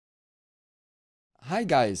Hi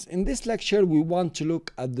guys, in this lecture we want to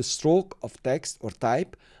look at the stroke of text or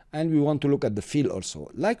type, and we want to look at the fill also.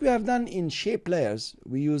 Like we have done in shape layers,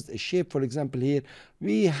 we used a shape, for example. Here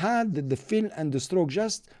we had the fill and the stroke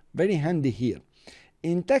just very handy here.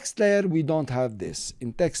 In text layer we don't have this.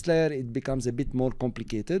 In text layer it becomes a bit more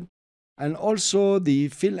complicated, and also the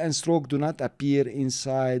fill and stroke do not appear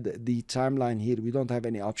inside the timeline. Here we don't have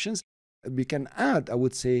any options. We can add, I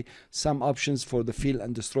would say, some options for the fill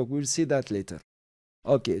and the stroke. We'll see that later.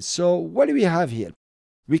 Okay, so what do we have here?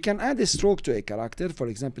 We can add a stroke to a character. For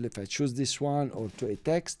example, if I choose this one, or to a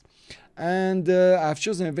text, and I've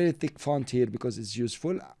chosen a very thick font here because it's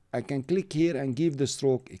useful. I can click here and give the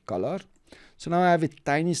stroke a color. So now I have a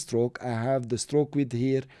tiny stroke. I have the stroke width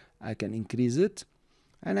here. I can increase it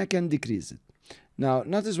and I can decrease it. Now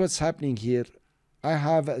notice what's happening here. I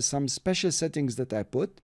have some special settings that I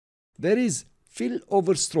put. There is fill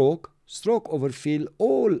over stroke, stroke over fill,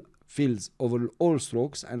 all fills over all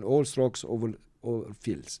strokes, and all strokes over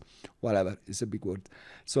fills. Whatever, it's a big word.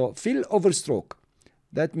 So fill over stroke,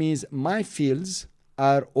 that means my fills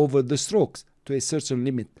are over the strokes to a certain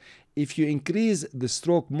limit. If you increase the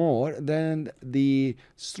stroke more, then the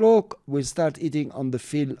stroke will start eating on the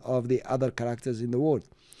fill of the other characters in the word.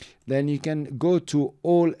 Then you can go to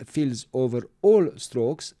all fills over all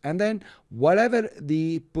strokes, and then whatever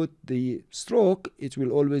the put the stroke, it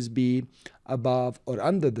will always be above or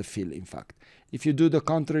under the fill. In fact, if you do the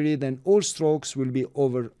contrary, then all strokes will be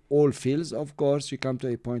over all fills. Of course, you come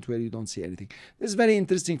to a point where you don't see anything. This is very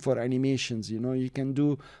interesting for animations. You know, you can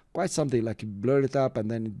do quite something like blur it up and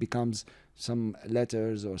then it becomes some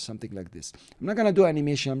letters or something like this. I'm not going to do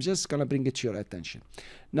animation. I'm just going to bring it to your attention.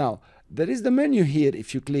 Now, there is the menu here.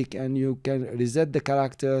 If you click, and you can reset the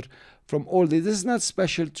character from all this. This is not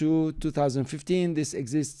special to 2015. This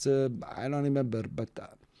exists, I don't remember, but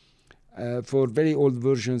for very old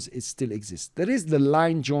versions it still exists. There is the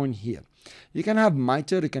line join here. You can have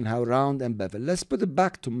miter, you can have round and bevel. Let's put it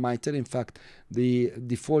back to miter. In fact, the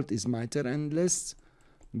default is miter, and let's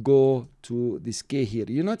go to this K here.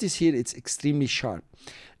 You notice here it's extremely sharp.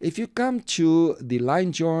 If you come to the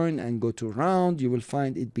line join and go to round, you will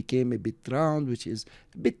find it became a bit round, which is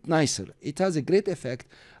a bit nicer. It has a great effect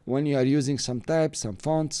when you are using some types, some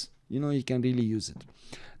fonts. You know, you can really use it.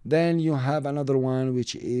 Then you have another one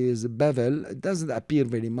which is bevel. It doesn't appear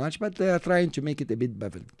very much, but they are trying to make it a bit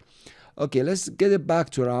beveled. Okay, let's get it back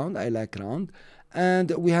to round. I like round. And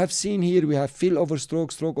we have seen here, we have fill over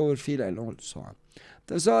stroke, stroke over fill, and so on.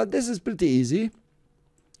 So this is pretty easy.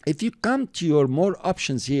 If you come to your more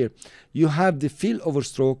options here, you have the fill over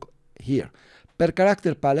stroke here. Per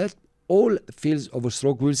character palette, all fills over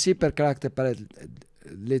stroke. We'll see per character palette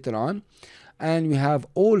later on. And we have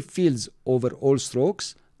all fills over all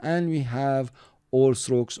strokes, and we have all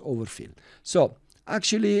strokes over fill. So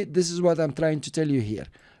actually, this is what I'm trying to tell you here.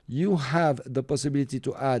 You have the possibility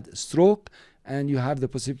to add stroke, and you have the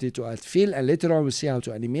possibility to add fill, and later on we'll see how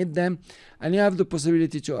to animate them. And you have the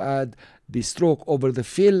possibility to add the stroke over the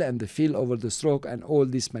fill and the fill over the stroke, and all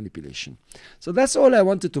this manipulation. So that's all I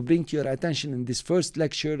wanted to bring to your attention in this first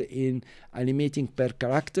lecture in animating per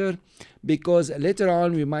character, because later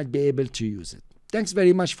on we might be able to use it. Thanks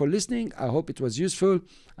very much for listening. I hope it was useful.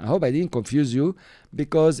 I hope I didn't confuse you,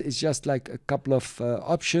 because it's just like a couple of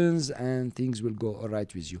options and things will go all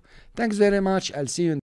right with you. Thanks very much. I'll see you in